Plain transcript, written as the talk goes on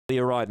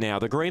You're right now.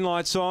 The green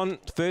light's on.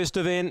 First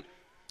event.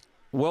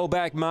 Well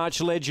back,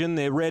 March Legend.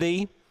 They're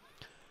ready.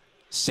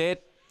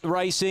 Set.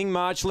 Racing,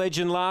 March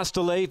Legend last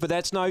to leave, but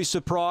that's no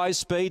surprise.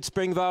 Speed,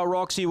 Springvale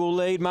Roxy will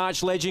lead.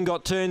 March Legend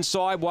got turned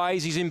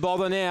sideways. He's in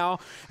bother now,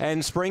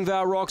 and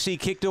Springvale Roxy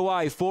kicked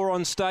away. 4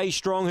 on Stay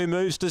Strong, who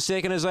moves to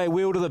second as they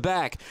wheel to the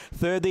back.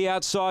 Third, the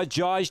outside,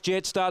 Jai's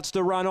Jet starts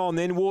to run on.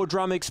 Then War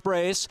Drum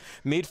Express.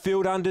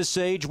 Midfield under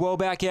siege. Well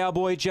back, Our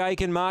Boy Jake,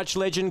 and March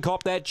Legend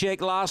cop that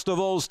check last of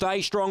all.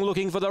 Stay Strong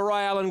looking for the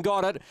rail and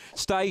got it.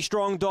 Stay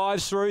Strong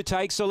dives through,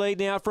 takes the lead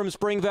now from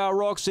Springvale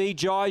Roxy.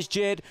 Jai's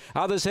Jet,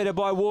 others headed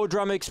by War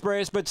Drum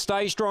Express, but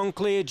Stay Strong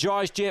clear.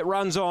 Jai's Jet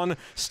runs on.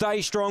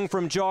 Stay Strong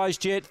from Jai's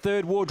Jet.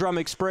 Third, War Drum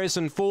Express,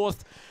 and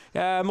fourth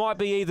might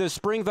be either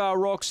Springvale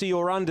Roxy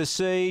or Under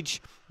Siege.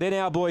 Then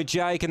Our Boy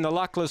Jake, and the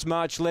luckless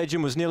March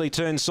Legend was nearly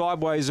turned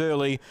sideways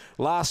early.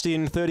 Last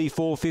in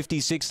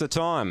 34.56 the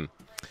time.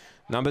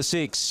 Number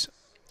 6,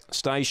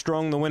 Stay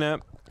Strong, the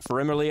winner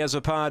for Emily as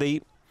a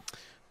party.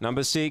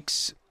 Number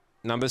 6,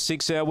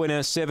 our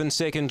winner, 7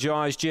 second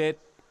Jai's Jet.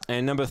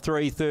 And number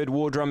 3, third,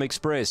 War Drum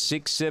Express.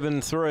 6,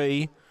 7,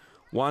 3.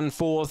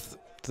 1/4,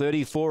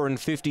 34 and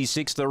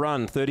 56 the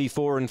run,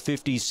 34 and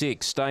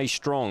 56. Stay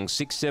Strong,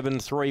 6, 7,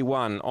 3,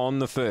 1 on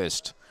the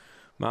first.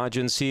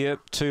 Margins here,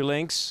 2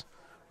 lengths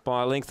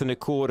by a length and a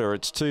quarter.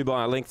 It's 2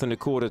 by a length and a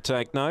quarter,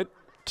 take note.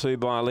 2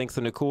 by a length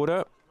and a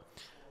quarter.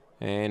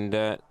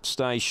 And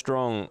Stay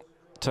Strong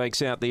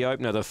takes out the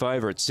opener, the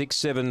favourite. 6,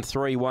 7,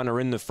 3, 1 are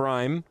in the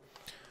frame.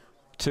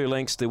 2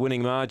 lengths the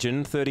winning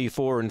margin,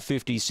 34 and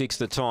 56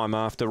 the time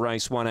after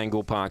race 1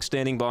 Angle Park.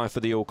 Standing by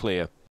for the all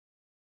clear.